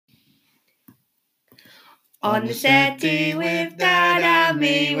On the settee with Dad and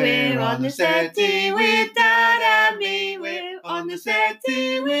me, we're on the settee with Dad and me, we're on the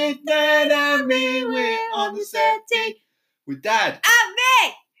settee with Dad and me, we're on the settee with Dad and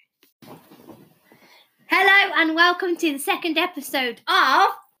me. Hello and welcome to the second episode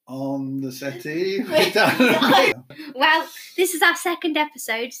of On the Settee with Dad and me. Well, this is our second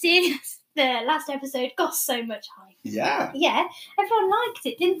episode, seeing as the last episode got so much hype. Yeah. Yeah, everyone liked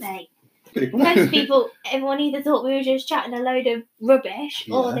it, didn't they? Most people, everyone either thought we were just chatting a load of rubbish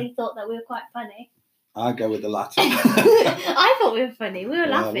or they thought that we were quite funny. I go with the latter. I thought we were funny. We were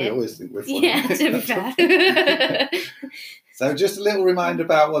laughing. We always think we're funny. Yeah, to be fair. So just a little reminder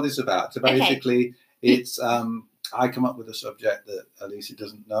about what it's about. So basically, it's I come up with a subject that Alicia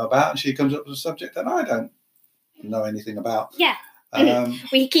doesn't know about, and she comes up with a subject that I don't know anything about. Yeah.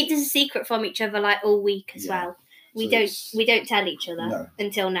 We keep this a secret from each other like all week as well. We don't tell each other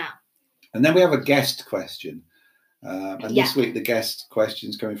until now. And then we have a guest question. And this week the guest question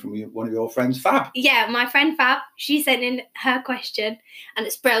is coming from one of your friends, Fab. Yeah, my friend Fab. She sent in her question and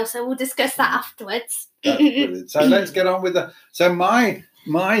it's brilliant, so we'll discuss that afterwards. That's brilliant. So let's get on with So my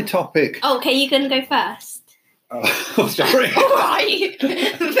topic... Oh, okay, you're going to go first. Oh, sorry. All right.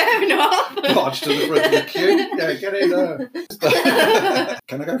 Fair enough. March to the front of the queue. Yeah, get in there.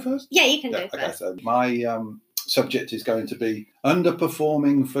 Can I go first? Yeah, you can go first. Okay, so my subject is going to be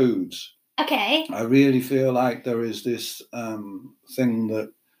underperforming foods. Okay. I really feel like there is this thing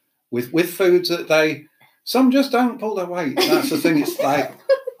that with foods that some just don't pull their weight. That's the thing. It's like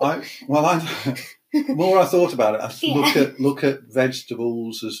the more I thought about it, I look at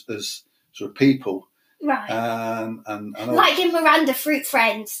vegetables as sort of people. Right. And like in Miranda Fruit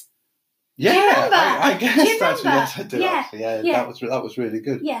Friends. Yeah, do you remember? I guess that's yes, I do. Yeah. That was really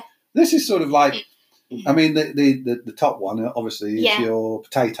good. Yeah. This is sort of like, I mean, the top one obviously is your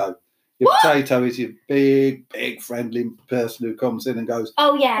potato. Your potato is your big, friendly person who comes in and goes,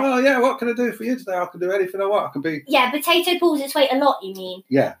 oh, yeah. Well, yeah, what can I do for you today? I can do anything I want. I can be... Yeah, potato pulls its weight a lot, you mean?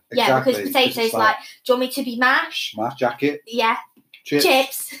 Yeah, exactly. Yeah, because potatoes like, do you want me to be mash? Mash jacket. Yeah.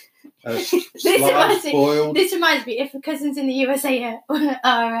 Chips. Boiled. This reminds me, if the cousins in the USA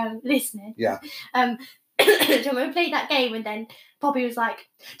are listening. Yeah. Do you want to play that game? And then Bobby was like,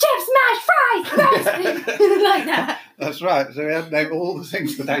 chips, mash, fries, like that. That's right. So we had to name all the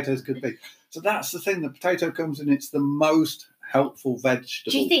things potatoes could be. So that's the thing. The potato comes in. It's the most helpful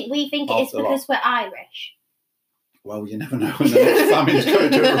vegetable. Do you think we think it is because we're Irish? Well, you never know when the next famine's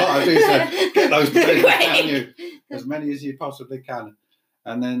going to arrive. So get those potatoes down you, as many as you possibly can,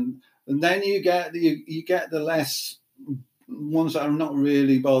 and then you get the less ones that are not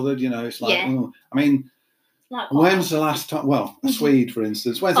really bothered. You know, it's like I mean. When's the last time? Well, a Swede, for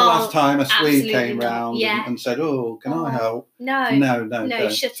instance. When's the last time a Swede came round and said, "Oh, can I help?" No,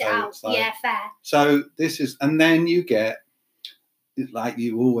 shut it out. Like, fair. So this is, and then you get, like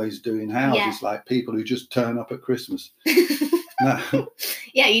you always do in houses, like people who just turn up at Christmas. No.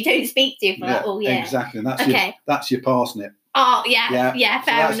 Yeah, you don't speak to for exactly. And that's your parsnip. Oh yeah, fair enough.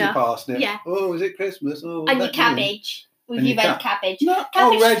 That's your parsnip. Yeah. Oh, is it Christmas? Oh, and your cabbage. With your red cabbage. No,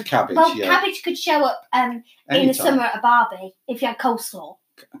 red cabbage. Well, cabbage could show up in the summer at a barbie if you had coleslaw.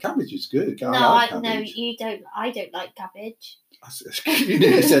 Cabbage is good. No, you don't. I don't like cabbage. You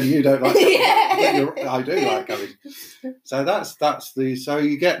nearly said you don't like cabbage. I do like cabbage. So that's the. So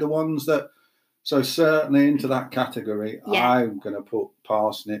you get the ones that. So certainly into that category, I'm going to put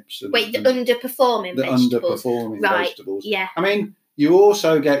parsnips. And, the underperforming vegetables. Vegetables. Yeah. I mean, you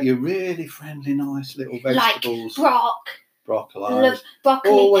also get your really friendly, nice little vegetables. Like broccoli. Love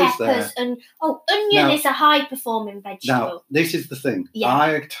broccoli, always peppers, there. And onion is a high-performing vegetable. Now, this is the thing. Yeah.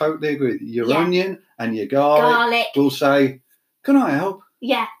 I totally agree. Your onion and your garlic will say, "Can I help?"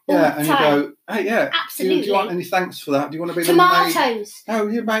 Yeah. Yeah, and you go, "Hey, yeah, absolutely. Do you want any thanks for that? Do you want to be tomatoes?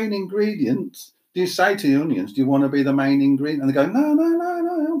 Your main ingredients." Do you say to the onions, "Do you want to be the main ingredient?" And they go, "No,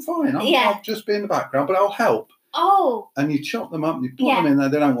 I'm fine. I'll just be in the background, but I'll help." Oh. And you chop them up and you put them in there.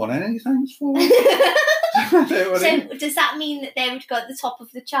 They don't want any thanks for it. So does that mean that they would go at the top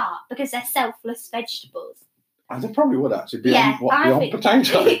of the chart because they're selfless vegetables? They probably would actually be beyond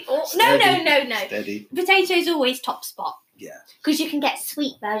potato. No. Steady. Potato's always top spot. Yeah. Because you can get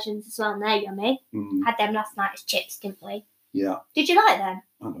sweet versions as well, and they're yummy. Had them last night as chips, didn't we? Yeah. Did you like them?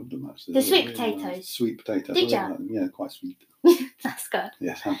 I loved them actually. The sweet potatoes. Nice. Sweet potatoes. Did you? Yeah, quite sweet. That's good.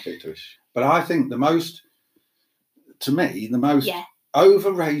 Yes, I'm potato-ish. But I think the most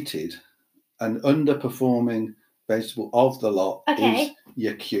overrated and underperforming vegetable of the lot Okay. is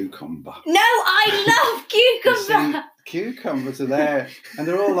your cucumber. No, I love cucumber. Cucumbers are there, and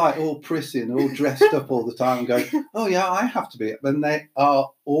they're all prissy and all dressed up all the time and going, oh yeah, I have to be. And they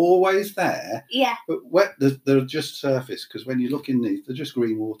are always there, Yeah. but they're just surface, because when you look underneath, they're just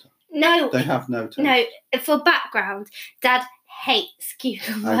green water. No. They have no taste. No, for background, Dad hates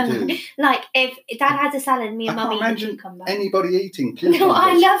cucumber. I do. Like, if Dad has a salad, me and I Mum can't eat a imagine cucumber. anybody eating cucumbers. No,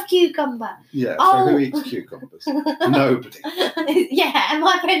 I love cucumber. Yeah, so Oh. who eats cucumbers? Nobody. Yeah, and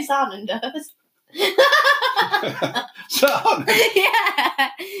my friend Simon does. Son! Yeah.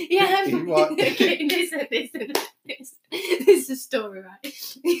 What? Okay, listen. This is a story, right?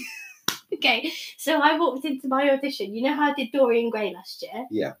 Okay, so I walked into my audition. You know how I did Dorian Gray last year?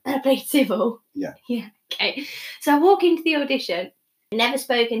 Yeah. And I played Sybil. Yeah. Yeah, okay. So I walk into the audition, never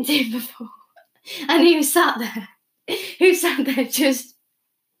spoken to him before, and he was sat there just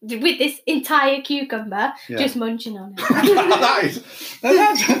with this entire cucumber, Yeah. just munching on it.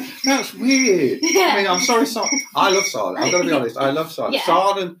 That's weird. Yeah. I mean, I'm sorry, I love Simon. I've got to be honest. I love Simon. Yeah.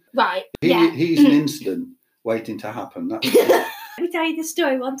 Simon, Right, yeah. he's an incident waiting to happen. That's Let me tell you the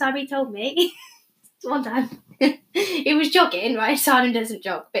story. One time he told me, he was jogging, right? Simon doesn't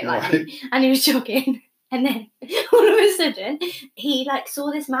jog, a bit like Right. me. And he was jogging. And then all of a sudden, he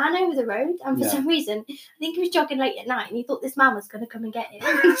saw this man over the road, and for Yeah. some reason, I think he was jogging late at night, and he thought this man was going to come and get him.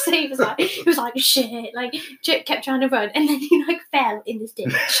 So he was like, shit, kept trying to run, and then he fell in this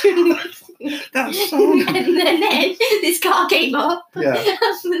ditch. That's so And then this car came up, Yeah.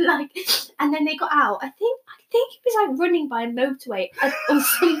 and then they got out. I think he was running by a motorway or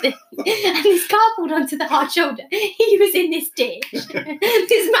something, and this car pulled onto the hard shoulder. He was in this ditch. This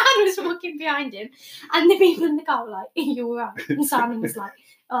man was walking behind him, and the people in the car were like, "You all right?" And Simon was like,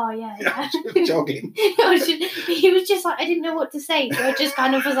 "Oh yeah." Jogging. He was just like, I didn't know what to say, so I just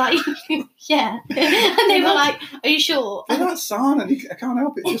kind of was like, "Yeah," and they were like, "Are you sure?" But that's Simon. I can't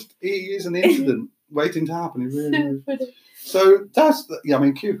help it. Just he is an incident waiting to happen. He really is. So that's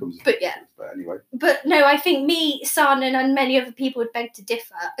cucumbers. But yeah. But anyway. But no, I think me, San, and many other people would beg to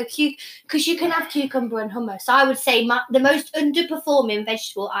differ. Because you can have cucumber and hummus. I would say the most underperforming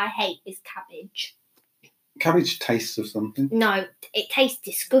vegetable I hate is cabbage. Cabbage tastes of something. No, it tastes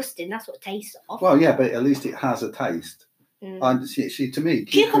disgusting. That's what it tastes of. Well, yeah, but at least it has a taste. Mm. And see, to me,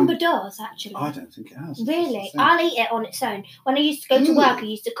 Cucumber does, actually. I don't think it has. Really? I'll eat it on its own. When I used to go to work, I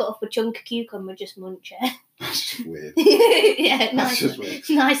used to cut off a chunk of cucumber and just munch it. That's just weird. Yeah, That's nice. just weird.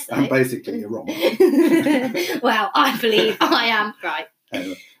 Nice. And basically, you're wrong. Well, I believe I am right.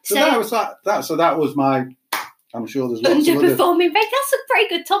 Anyway, so that was that. So that was my. I'm sure there's lots of other. Underperforming. That's a very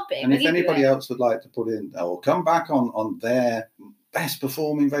good topic. And if I'll give you anybody it. else would like to put in or come back on their best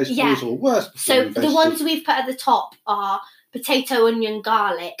performing vegetables Yeah. or worst So performing the vegetables. ones we've put at the top are potato, onion,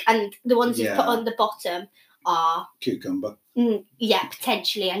 garlic, and the ones we've put Yeah. on the bottom are Cucumber.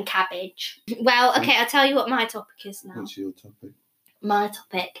 potentially, and cabbage. Well, okay, I'll tell you what my topic is now. What's your topic? My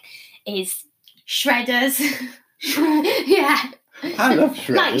topic is shredders. Yeah. I love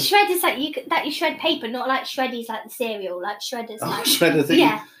shredders. Like shredders that you shred paper, not like shreddies like the cereal, like shredders. Oh, like shredder thing.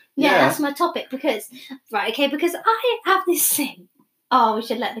 Yeah, Yeah. that's my topic because because I have this thing. Oh, we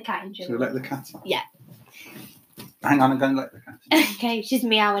should let the cat enjoy. Should we let the cat out? Yeah. Hang on, I'm going to let the cat out. Okay, she's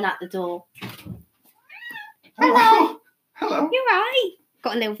meowing at the door. Hello. Hello. You're right.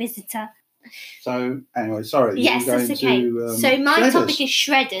 Got a little visitor. So, anyway, sorry. you Yes, were going that's okay. To, So my shredders. topic is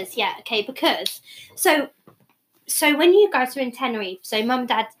shredders. Yeah, okay, because so when you guys were in Tenerife, so Mum and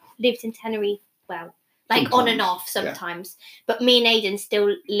Dad lived in Tenerife, well, like on and Sometimes, off sometimes, but me and Aidan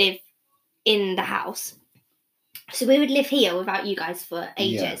still live in the house. So we would live here without you guys for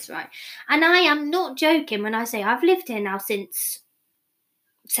ages, right? And I am not joking when I say I've lived here now since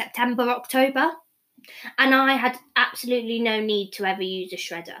September, October. And I had absolutely no need to ever use a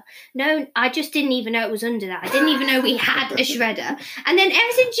shredder. No, I just didn't even know it was under that. I didn't even know we had a shredder. And then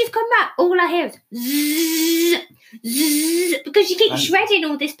ever since you've come back, all I hear is zzz, zzz, because you keep shredding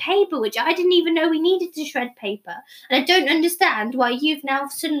all this paper, which I didn't even know we needed to shred paper. And I don't understand why you've now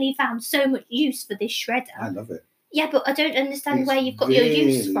suddenly found so much use for this shredder. I love it. Yeah, but I don't understand It's where you've got your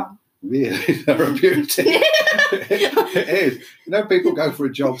use really from. Really therapeutic. It is. You know, people go for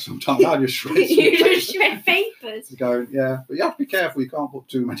a jog sometimes. I just shred some You paper. just shred papers. Go, yeah, but you have to be careful. You can't put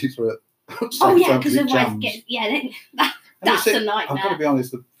too many through it. Oh yeah, because it otherwise, jams. then And that's it's- a nightmare. I've got to be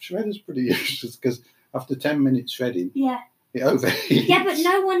honest. The shredder's pretty useless because after 10 minutes shredding, Yeah. it overheats. Yeah, but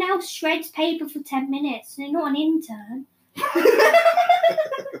no one else shreds paper for 10 minutes. They're not an intern. I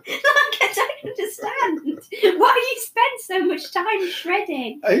don't understand. Why you spend so much time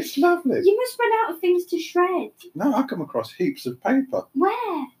shredding? It's lovely. You must run out of things to shred. No, I come across heaps of paper.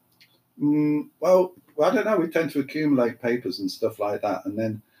 Where? Well, Well, I don't know. We tend to accumulate papers and stuff like that, and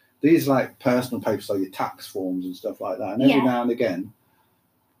then these like personal papers, like your tax forms and stuff like that. And every Yeah. now and again,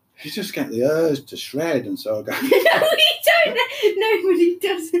 you just get the urge to shred, and so I go. No, you don't. Nobody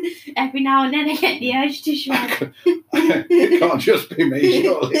does. Every now and then I get the urge to shred. It can't just be me,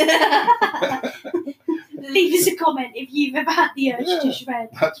 surely. Leave us a comment if you've ever had the urge to Yeah. shred.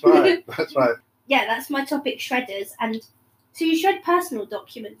 That's right. That's right. Yeah, that's my topic, shredders. And so you shred personal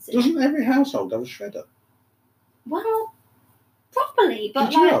documents. Doesn't every household have a shredder? Well, properly, but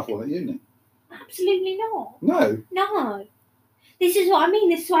Did you like have one at uni? absolutely not. No. No. This is what I mean.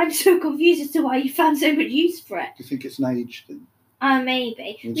 This is why I'm so confused as to why you found so much use for it. Do you think it's an age thing?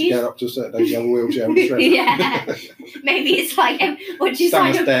 Maybe. Once you get up to a certain age, you have a wheelchair and a shredder. Yeah. Maybe it's like once you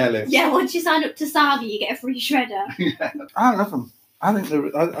Stand sign a up. stair lift. Yeah, once you sign up to Savi, you get a free shredder. Yeah. I love them.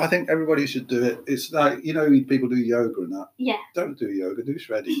 I think everybody should do it. It's like, you know, people do yoga and that. Yeah. Don't do yoga, do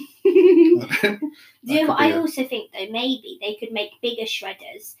shredding. Do you know could what be I a- also think though? Maybe they could make bigger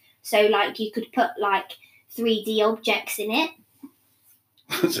shredders. So like you could put like 3D objects in it.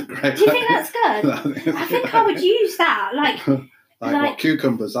 That's a great Do you think that's good? I think I would use that. Like like what,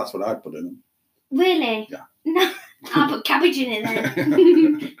 cucumbers, that's what I'd put in them. really? Yeah. No, I'll put cabbage in it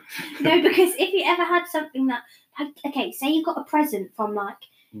then. No, because if you ever had something that, like, okay, say you got a present from like,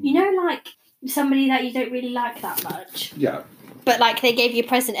 you know, like somebody that you don't really like that much. Yeah, But like they gave you a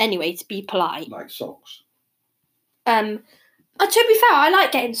present anyway to be polite. like socks. To be fair, I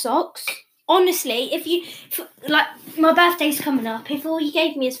like getting socks. Honestly, like my birthday's coming up, if all you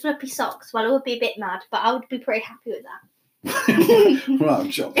gave me is fluffy socks, well, I would be a bit mad, but I would be pretty happy with that. Well,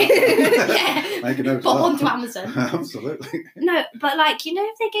 I'm shocked. Yeah. Make a note Pop of onto that. Amazon. Absolutely. No, but like, you know,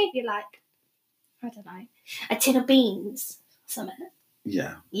 if they gave you like, I don't know, a tin of beans, something.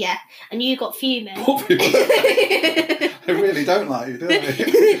 Yeah. Yeah, and you got fuming. Poor people. They really don't like you, do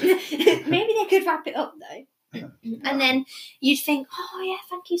they? Maybe they could wrap it up though. Yeah. And then you'd think, oh yeah,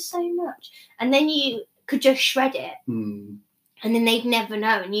 thank you so much. And then you could just shred it. Hmm. And then they'd never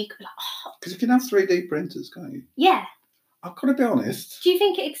know. And you could be like, oh, Because you can have 3D printers, can't you? yeah. I've got to be honest. Do you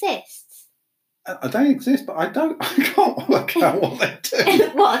think it exists? They exist, but I can't work out what they do.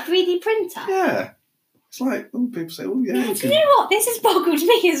 What, a 3D printer? Yeah. It's like, people say, oh, yeah. Yeah, you do can- you know what? This has boggled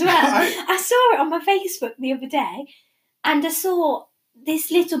me as well. I- I saw it on my Facebook the other day, and I saw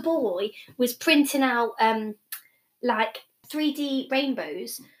this little boy was printing out like 3D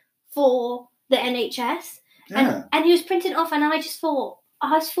rainbows for the NHS, Yeah. and he was printing it off, and I just thought,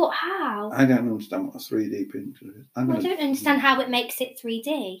 how? I don't understand what a 3D printer is. I don't understand how it makes it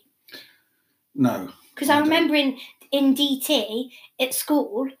 3D. No. Because I I don't. remember in DT at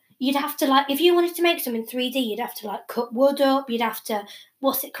school, you'd have to like, if you wanted to make something 3D, you'd have to like cut wood up, you'd have to,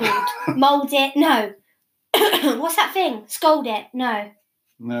 what's it called? Mould it? No. What's that thing? Scold it? No.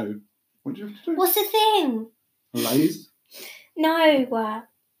 No. What do you have to do? What's the thing? Lathe? No.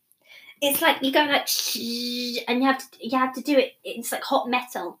 It's like you go like, and you have to do it. It's like hot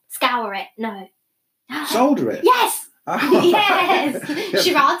metal. Scour it. No. Solder it? Yes. Oh. Yes.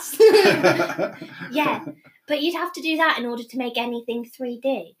 Charades. Yeah. But you'd have to do that in order to make anything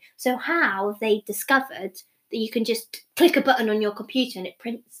 3D. So how have they discovered that you can just click a button on your computer and it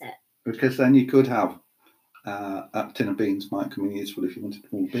prints it? Because then you could have a tin of beans might come in useful if you wanted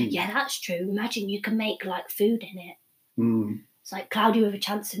more beans. Yeah, that's true. Imagine you can make like food in it. Mm, It's like Cloudy with a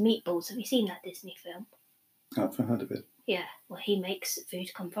Chance of Meatballs. Have you seen that Disney film? I've heard of it. Yeah. Well, he makes food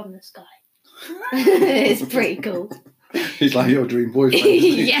come from the sky. It's pretty cool. He's like your dream boyfriend. isn't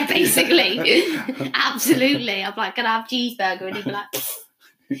he? Yeah, basically. Absolutely. I'm like, gonna have cheeseburger, and he'd be like,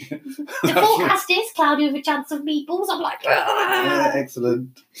 the forecast is Cloudy with a Chance of Meatballs. I'm like, Yeah,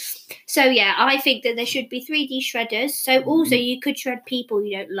 excellent. So yeah, I think that there should be 3D shredders. So also you could shred people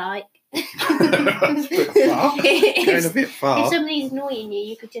you don't like. That's a bit far. Going a if, bit far. if somebody's annoying you,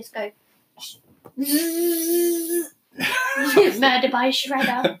 you could just go murder by a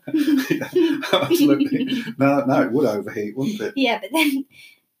shredder. Yeah, absolutely. No, it would overheat, wouldn't it? Yeah,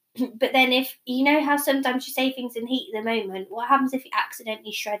 but then if you know how sometimes you say things in heat at the moment, what happens if you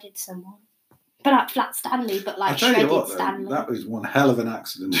accidentally shredded someone? But like Flat Stanley, but I like tell you shredded what, though, Stanley. that was one hell of an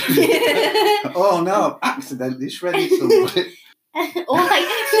accident. Oh no, I've accidentally shredded somebody. Or like,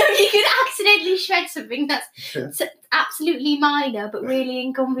 no, you could accidentally shred something that's Yeah. absolutely minor but really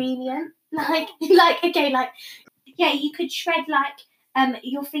inconvenient. Like, okay, like, yeah, you could shred like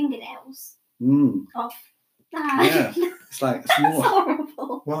your fingernails Mm, off. yeah, it's like That's small.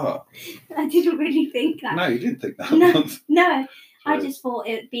 horrible. What? I didn't really think that. No, you didn't think that No. once. No, I Right. just thought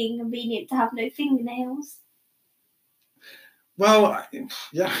it would be inconvenient to have no fingernails. Well,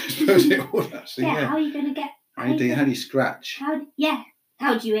 yeah, I suppose it would actually. Yeah, Yeah. how are you going to get... How do you scratch? How do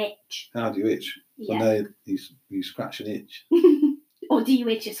you itch? How do you itch? Yeah. When you scratch an itch. Or do you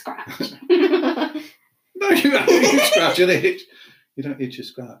itch a scratch? No, you scratch an itch. You don't itch a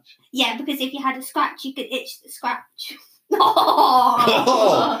scratch. Yeah, because if you had a scratch, you could itch the scratch.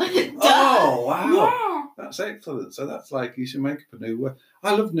 Oh, wow. Yeah. That's excellent. So that's like, you should make up a new word.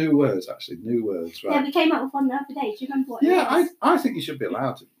 I love new words, actually. New words, right? Yeah, we came up with one the other day. Do you remember what it Yeah, was? I think you should be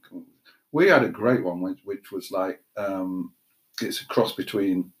allowed to. We had a great one, which was like, it's a cross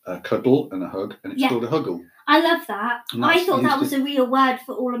between a cuddle and a hug, and it's called a huggle. I love that. And I thought that was a real word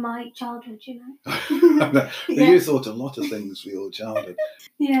for all of my childhood, you know. You thought a lot of things for your childhood.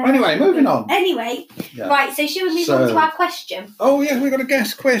 Yeah. Anyway, moving on. Anyway, Yeah. right, so shall we move on to our question? Oh, yeah, we've got a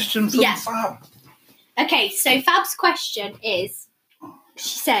guest question from Yeah. Fab. Okay, so Fab's question is,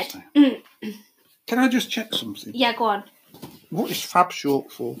 she said, Can I just check something? yeah, go on. What is Fab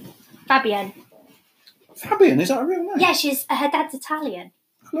short for? Fabienne. Fabian, is that a real name? Yeah, her dad's Italian.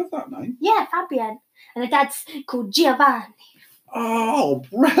 I love that name. Yeah, Fabienne. And her dad's called Giovanni. Oh,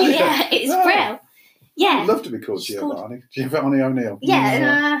 brilliant. Yeah, it's Oh, brilliant. Yeah. I'd love to be called She's Giovanni. Giovanni O'Neill.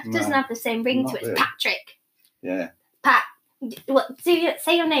 Yeah, No, doesn't have the same ring not to it. It's really. Patrick. Yeah, What?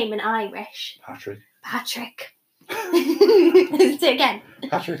 Say your name in Irish. Patrick. Patrick. Say it again.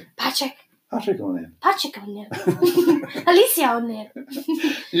 Patrick. Patrick. Patrick O'Neill. Patrick O'Neill. Alicia O'Neill.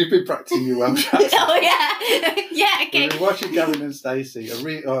 You've been practicing your Welsh accent. Oh yeah, yeah. Okay. We've been watching Gavin and Stacey, a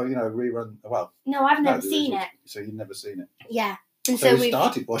rerun. Well, No, I've never there seen isn't. it. So you've never seen it. Yeah, and So so we we've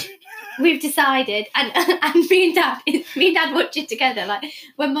started watching. we've decided, and me and Dad watch it together. Like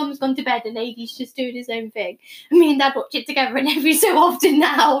when Mum's gone to bed and Aidie's just doing his own thing, me and Dad watch it together. And every so often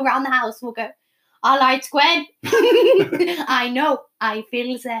now around the house we'll go, "All right, Gwen." I know, I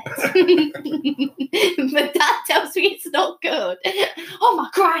feel that. But Dad tells me it's not good. Oh my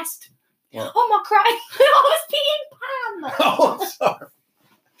Christ! What? Oh my Christ! I was peeing Pam. Oh, sorry.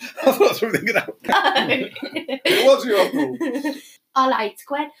 I thought something had happened. What's your fault? All right,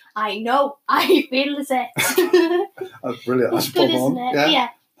 Gwen. I know, I feel that. That's brilliant. It's That's good, spot on. isn't it? Yeah.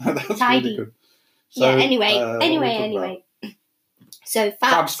 That's Tidy. really good. Yeah. So, Anyway. what are we talking Anyway. So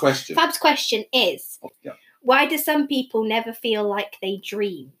Fab's question. Fab's question is, Yeah. why do some people never feel like they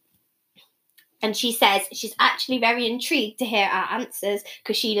dream? And she says she's actually very intrigued to hear our answers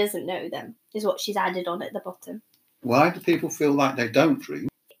because she doesn't know them, is what she's added on at the bottom. Why do people feel like they don't dream?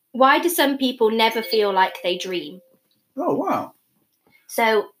 Why do some people never feel like they dream? Oh, wow.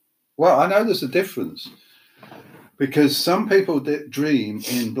 So, Well, I know there's a difference because some people dream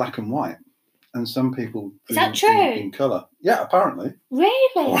in black and white and some people Is that dream true? in colour. Yeah, apparently.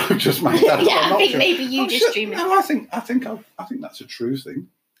 really? Or I've just made that up. Yeah, I'm I not think sure. maybe you I'm just sure- dream it. No, I think that's a true thing.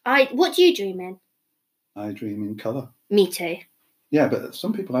 What do you dream in? I dream in colour. Me too. Yeah, but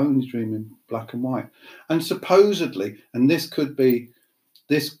some people only dream in black and white. And supposedly, and this could be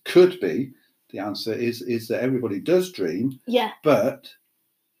the answer is that everybody does dream, Yeah. but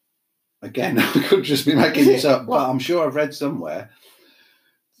again, I could just be making this up, What? but I'm sure I've read somewhere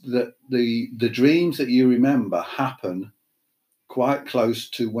that the dreams that you remember happen quite close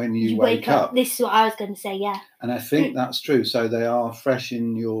to when you wake up. This is what I was going to say, yeah. And I think that's true. So they are fresh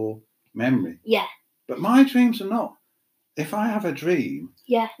in your memory. Yeah. But my dreams are not. If I have a dream,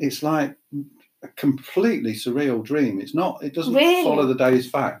 Yeah. it's like a completely surreal dream. It doesn't Really? follow the day's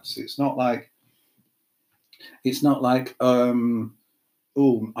facts. It's not like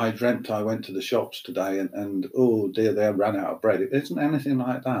I dreamt I went to the shops today and oh dear, they ran out of bread. It isn't anything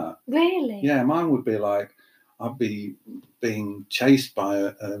like that. Really? Yeah, mine would be like I'd be being chased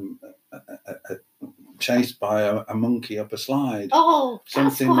by a monkey up a slide. Oh, that's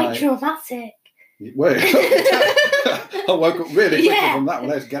Something quite like- dramatic. Wait, I woke up really quickly Yeah. from that one.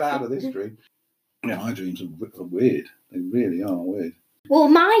 Let's get out of this dream. Yeah, my dreams are weird. They really are weird. Well,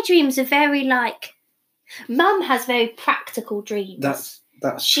 my dreams are very Mum has very practical dreams.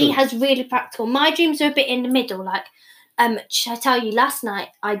 That's She true. has really practical. My dreams are a bit in the middle. Should I tell you? Last night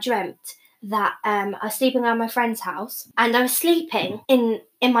I dreamt that I was sleeping around my friend's house, and I was sleeping in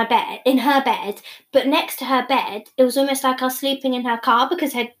my bed, in her bed. But next to her bed, it was almost like I was sleeping in her car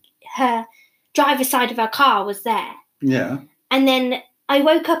because her driver's side of her car was there. Yeah. And then I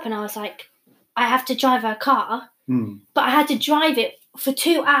woke up and I was like, I have to drive her car, but I had to drive it for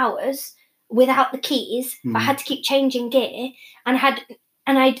 2 hours without the keys. I had to keep changing gear, and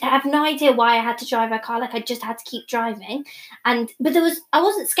I have no idea why I had to drive her car. I just had to keep driving, but I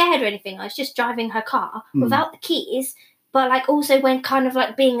wasn't scared or anything. I was just driving her car without the keys, but also when kind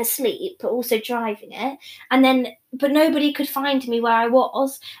of being asleep, but also driving it. And then, but nobody could find me where I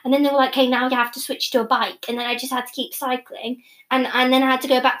was. And then they were like, "Hey, now you have to switch to a bike." And then I just had to keep cycling, and then I had to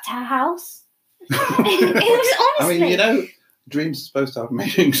go back to her house. It was honestly. I mean, dreams are supposed to have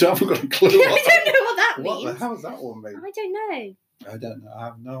meaning, so I haven't got a clue. I don't know what that What the means. hell does that one mean? I don't know. I don't know. I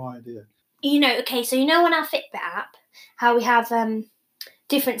have no idea. Okay, so on our Fitbit app, how we have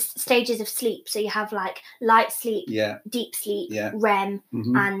different stages of sleep. So you have like light sleep, Yeah. deep sleep, Yeah. REM,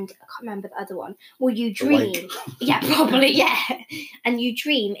 Mhm. and I can't remember the other one. Well, you dream. Awake. Yeah, probably, yeah. And you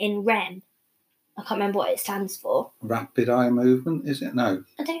dream in REM. I can't remember what it stands for. Rapid eye movement, is it? No.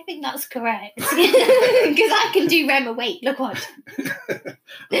 I don't think that's correct. Because I can do REM awake. Look what.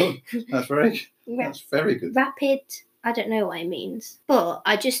 Oh, that's very good. Rapid, I don't know what it means. But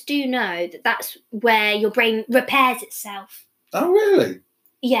I just do know that that's where your brain repairs itself. Oh, really?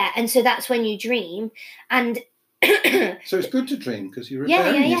 Yeah, and so that's when you dream. And So it's good to dream because you're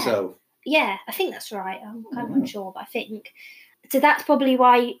repairing yourself. yeah, I think that's right. I'm kind of Oh. unsure, but I think. So that's probably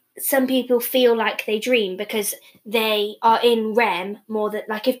why some people feel like they dream, because they are in REM more than,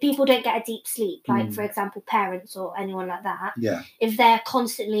 like, if people don't get a deep sleep, like, for example, parents or anyone like that, Yeah. if they're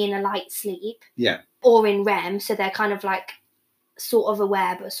constantly in a light sleep Yeah. or in REM, so they're kind of like sort of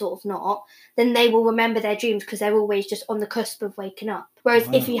aware but sort of not, then they will remember their dreams because they're always just on the cusp of waking up. Whereas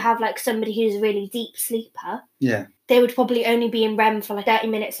if you have like somebody who's a really deep sleeper, Yeah. they would probably only be in REM for like 30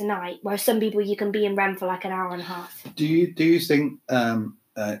 minutes a night, whereas some people you can be in REM for like an hour and a half. Do you think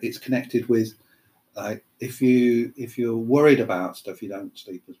it's connected with, like, if you're worried about stuff, you don't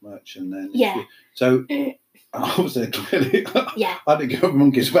sleep as much, and then so obviously clearly Yeah. I don't give a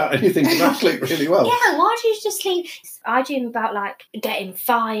monkeys about anything because I sleep really well. Yeah, why do you just sleep? I dream about like getting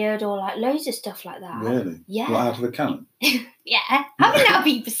fired or like loads of stuff like that. Really? Yeah. What, out of a cannon? Yeah. I think that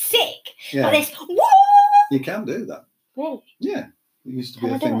would be sick. Yeah. Like this. Woo! You can do that. Really? Yeah. It used to be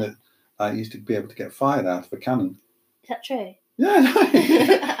Can a I do thing it? that I used to be able to get fired out of a cannon. Is that true? Yeah. No.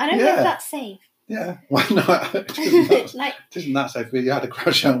 I don't know Yeah. if that's safe. Yeah. Well, no, it Like, isn't that safe, but you had a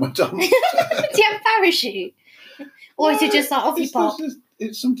crash helmet on. do you have a parachute? Or is it just like off your pop?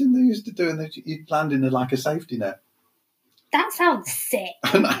 It's something they used to do, and you'd land in like a safety net. That sounds sick.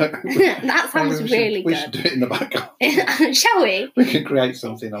 I know. That sounds really we good. should do it in the background. Shall we? We could create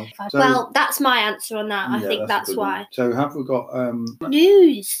something else. So, Well, that's my answer on that. I yeah, think a that's good one. why. So have we got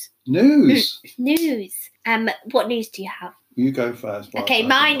News. news? News. What news do you have? You go first. whilst Okay, I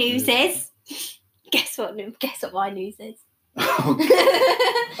my think what news is. Guess what my news is. Oh,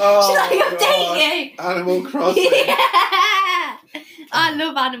 Should I update you? Animal Crossing. Yeah. I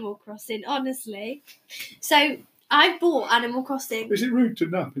love Animal Crossing, honestly. So I bought Animal Crossing. Is it rude to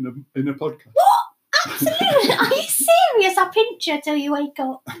nap in a podcast? Absolutely. Are you serious? I'll pinch you till you wake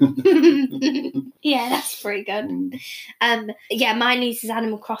up. Yeah, that's pretty good. Yeah, my news is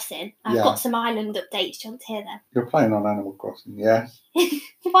Animal Crossing. I've Yeah. got some island updates. Do you want to hear them? You're playing on Animal Crossing, yes?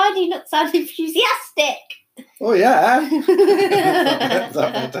 Why do you not sound enthusiastic? Oh yeah.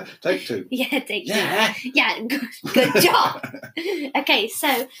 Take two. Yeah, take two. Yeah. Yeah, good job. Okay,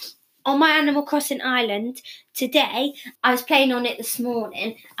 so on my Animal Crossing island today, I was playing on it this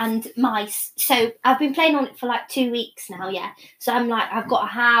morning, and so I've been playing on it for like 2 weeks now, yeah. So I've got a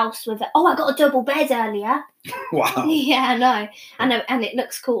house with I got a double bed earlier. Wow. Yeah, I know, and it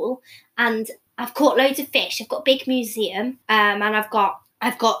looks cool. And I've caught loads of fish. I've got a big museum, and I've got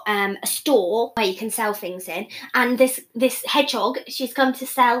a store where you can sell things in, and this hedgehog, she's come to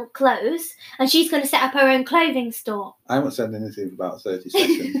sell clothes, and she's going to set up her own clothing store. I haven't said anything for about 30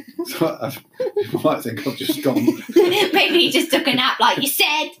 seconds, so you might think I've just gone. Maybe you just took a nap, like you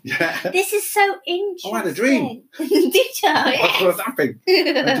said. Yeah. This is so interesting. I had a dream. Did you? That's what happened.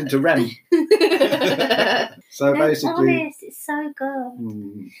 Went into REM. So No, basically, honest, it's so good.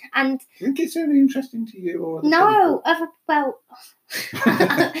 do And you think it's only interesting to you or other no, people?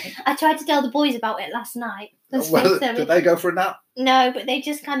 I tried to tell the boys about it last night. Well, did they go for a nap? No, but they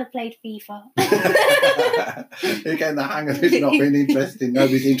just kind of played FIFA. You're getting the hang of it not being interesting.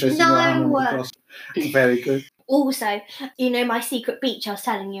 Nobody's interested in No. Animal Crossing. Very good. Also, my secret beach I was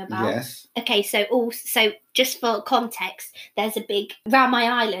telling you about. Yes. Okay, so just for context, around my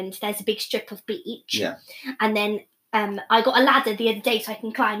island, there's a big strip of beach. Yeah. And then I got a ladder the other day so I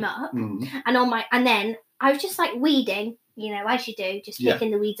can climb up. And then I was just like weeding, as you do, just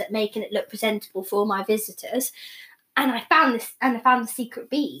picking the weeds up, making it look presentable for all my visitors. And I found the secret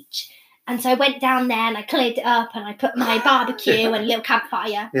beach. And so I went down there and I cleared it up and I put my barbecue and a little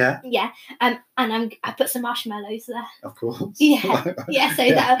campfire. Yeah. Yeah. And I put some marshmallows there. Of course. Yeah. Yeah. So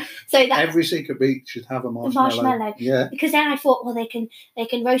that Every secret beach should have a marshmallow. Yeah. Because then I thought, well, they can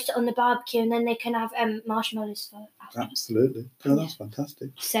roast it on the barbecue and then they can have marshmallows for after. Absolutely. Oh, that's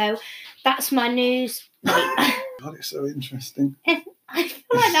fantastic. So that's my news. God, it's so interesting. I feel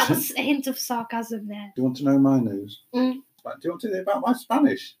like that was a hint of sarcasm there. Do you want to know my news? Mm. Do you want to hear about my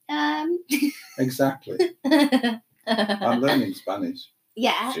Spanish? Exactly. I'm learning Spanish.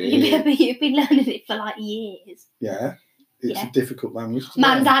 Yeah, Sí. you've been learning it for like years. Yeah. It's Yeah. a difficult language to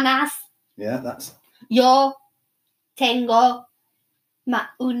learn. Manzanas. Yeah, that's... Yo tengo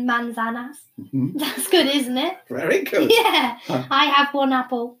un manzanas. Mhm. That's good, isn't it? Very good. Yeah. I have one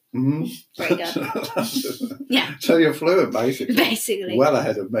apple. Mhm. Very good. Yeah. So you're fluent, basically. Basically. Well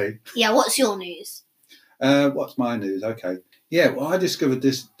ahead of me. Yeah, what's your news? What's my news? Okay. Yeah, well, I discovered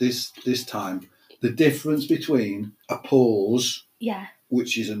this time the difference between a pause, Yeah.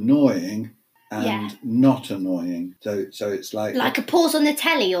 which is annoying, and Yeah. not annoying. So it's like a pause on the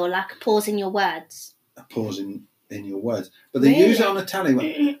telly or like a pause in your words? a pause in your words. But they use it on the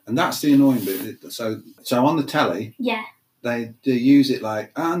telly, and that's the annoying bit. So on the telly, Yeah. they use it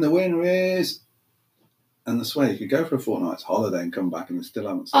like, and the winner is... And I swear, you could go for a fortnight's holiday and come back and they still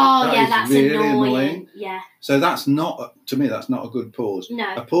haven't said it. Oh, That yeah, is that's really annoying. Yeah. So that's not, to me, that's not a good pause.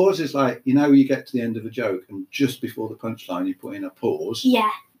 No. A pause is like, you get to the end of a joke and just before the punchline you put in a pause.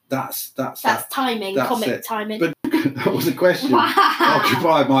 Yeah. That's timing, that's comic it. timing. But that was a question. Wow.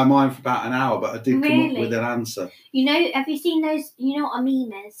 Occupied my mind for about an hour, but I did come Really? up with an answer. Have you seen those, you know what a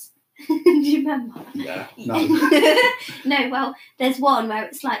meme is? Do you remember? Yeah. No. No, well, there's one where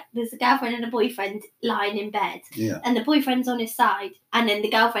it's like there's a girlfriend and a boyfriend lying in bed. Yeah. And the boyfriend's on his side, and then the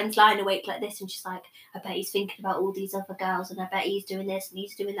girlfriend's lying awake like this, and she's like, I bet he's thinking about all these other girls, and I bet he's doing this and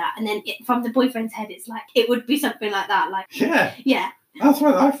he's doing that. And then from the boyfriend's head, it's like, it would be something like that. Like, Yeah. yeah. That's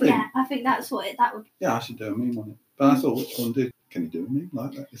what I think. Yeah, I think that's what that would. Yeah, I should do a meme on it. But I thought, which one do? Can you do a meme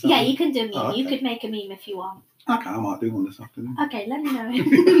like that? Is that Yeah, one? you can do a meme. Oh, okay. You could make a meme if you want. Okay, I might do one this afternoon. Okay, let me know.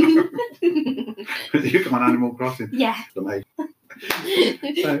 You come on Animal Crossing. Yeah. Amazing.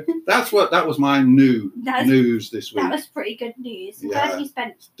 So that was my news this week. That was pretty good news. I'm Yeah, glad you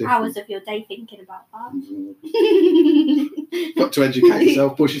spent different. hours of your day thinking about that. Got to educate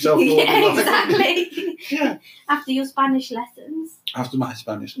yourself, push yourself forward. Yeah, in life. exactly. Yeah. After your Spanish lessons, After my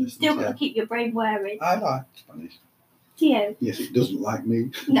Spanish you've lessons, still got yeah. to keep your brain whirring. I like Spanish. Do you? Yes, it doesn't like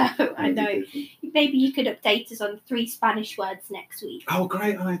me. No, I Maybe know. different. Maybe you could update us on 3 Spanish words next week. Oh,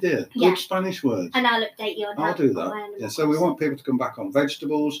 great idea. Yeah. Good Spanish words. And I'll update you on I'll how do on that. my Animal Yeah, so we Crossing. want people to come back on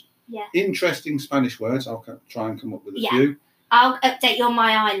vegetables. Yeah. Interesting Spanish words. I'll try and come up with a Yeah. few. I'll update you on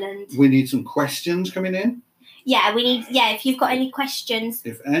my island. We need some questions coming in. Yeah, if you've got any questions,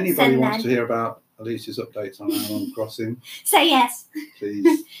 If anybody Send wants them. to hear about Alicia's updates on Animal Crossing, say yes.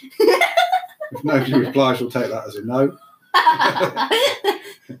 please. If nobody replies, we'll take that as a no.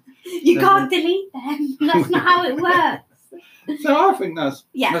 You can't delete them. That's not how it works. So I think that's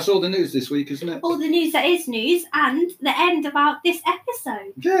Yeah. all the news this week, isn't it? All the news that is news and the end about this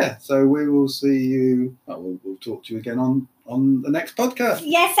episode. Yeah. So we will see you. We'll talk to you again on the next podcast.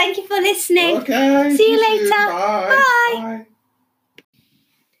 Yes, thank you for listening. Okay. See you later. Bye. Bye.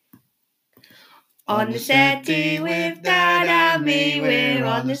 On the settee with Dad and me, we're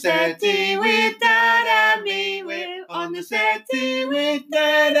on the settee with Dad and me, we're on the settee with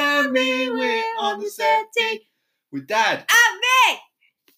Dad and me, we're on the settee with Dad.